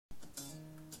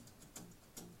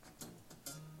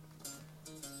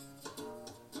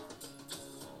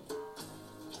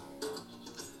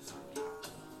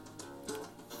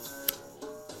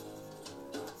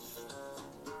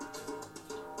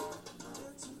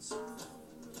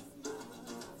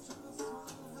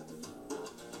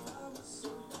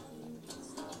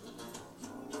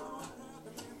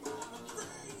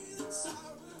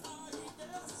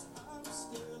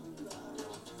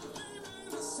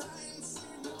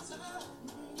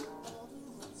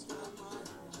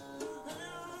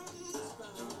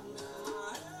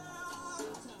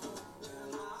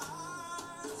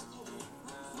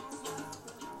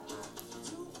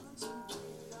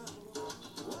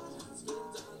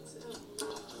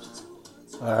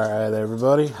Alright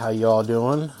everybody, how y'all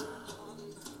doing?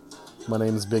 My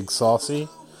name is Big Saucy.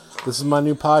 This is my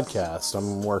new podcast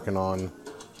I'm working on.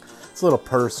 It's a little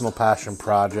personal passion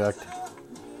project.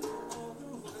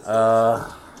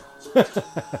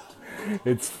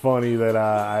 It's funny that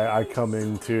I come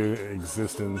into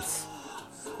existence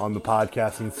on the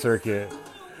podcasting circuit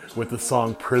with the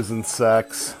song Prison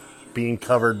Sex being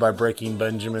covered by Breaking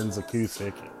Benjamin's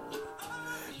Acoustic.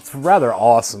 It's rather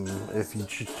awesome if you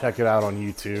should check it out on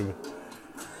YouTube.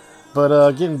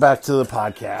 But getting back to the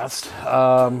podcast.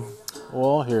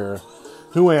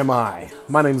 Who am I?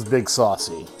 My name's Big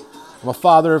Saucy. I'm a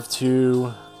father of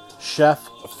two, chef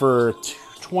for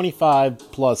 25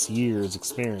 plus years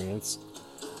experience.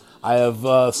 I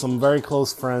have some very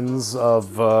close friends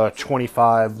of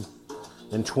 25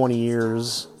 and 20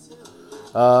 years.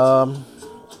 I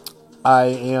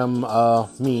am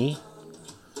me.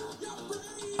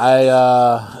 I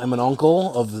am an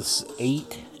uncle of this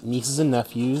 8 nieces and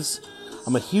nephews.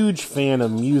 I'm a huge fan of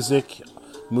music,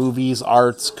 movies,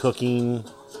 arts, cooking.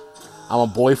 I'm a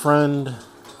boyfriend.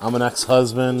 I'm an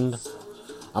ex-husband.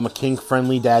 I'm a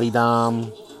kink-friendly daddy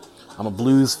dom. I'm a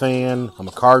blues fan. I'm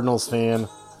a Cardinals fan.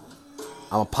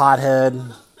 I'm a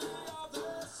pothead.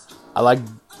 I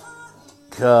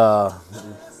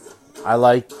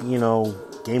like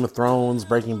Game of Thrones,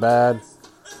 Breaking Bad.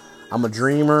 I'm a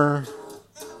dreamer.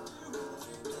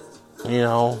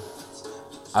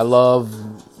 I love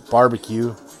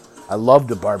barbecue. I love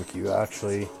to barbecue,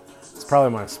 actually. It's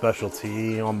probably my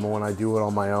specialty when I do it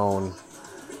on my own,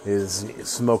 is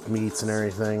smoked meats and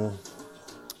everything.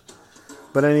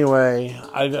 But anyway,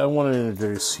 I want to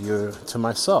introduce you to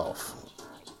myself.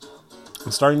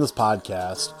 I'm starting this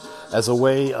podcast as a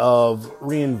way of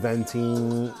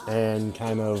reinventing and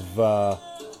kind of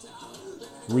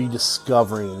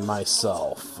rediscovering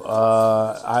myself.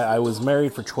 I was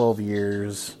married for 12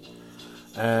 years,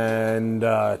 and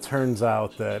it turns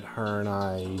out that her and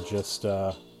I just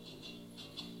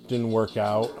didn't work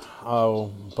out.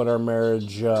 But our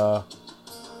marriage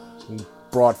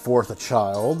brought forth a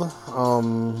child,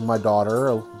 my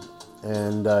daughter,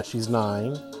 and she's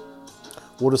 9.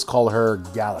 We'll just call her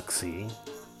Galaxy.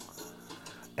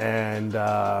 And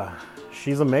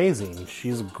she's amazing.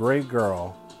 She's a great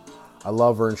girl. I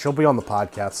love her, and she'll be on the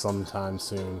podcast sometime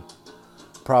soon.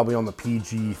 Probably on the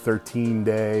PG-13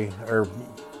 day,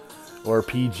 or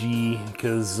PG,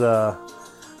 because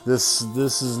this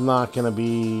is not going to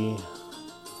be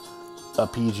a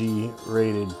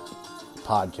PG-rated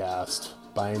podcast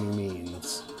by any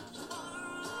means.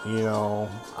 I'm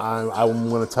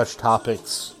going to touch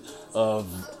topics of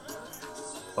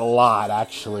a lot,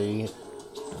 actually,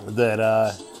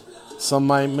 that some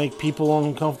might make people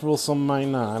uncomfortable, some might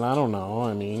not. I don't know.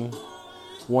 I mean,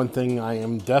 one thing I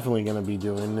am definitely going to be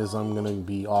doing is I'm going to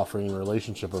be offering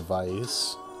relationship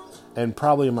advice, and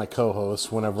probably my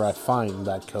co-host, whenever I find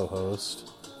that co-host,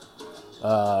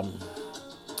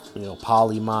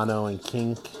 poly, mono, and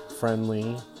kink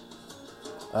friendly.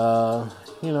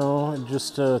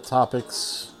 Just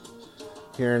topics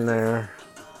here and there.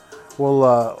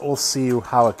 We'll see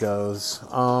how it goes.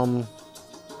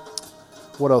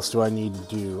 What else do I need to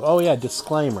do? Oh yeah,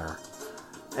 disclaimer.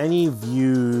 Any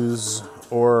views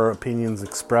or opinions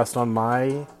expressed on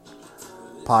my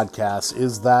podcast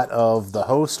is that of the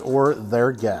host or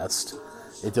their guest.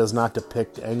 It does not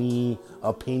depict any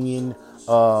opinion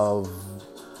of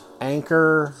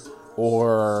Anchor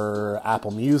or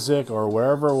Apple Music or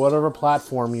whatever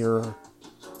platform you're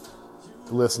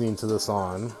listening to this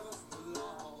on.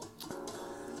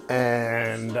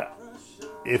 And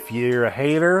if you're a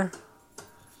hater,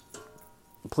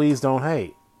 please don't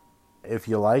hate. If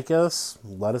you like us,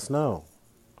 let us know.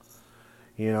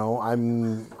 This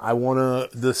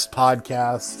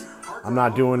podcast, I'm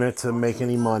not doing it to make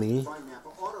any money.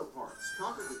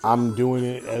 I'm doing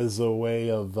it as a way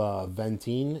of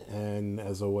venting and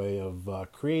as a way of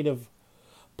creative,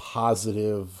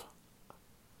 positive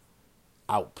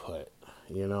output.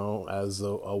 As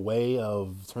a way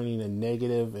of turning a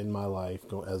negative in my life,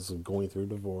 as going through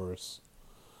divorce,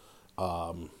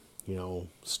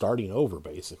 starting over,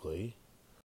 basically.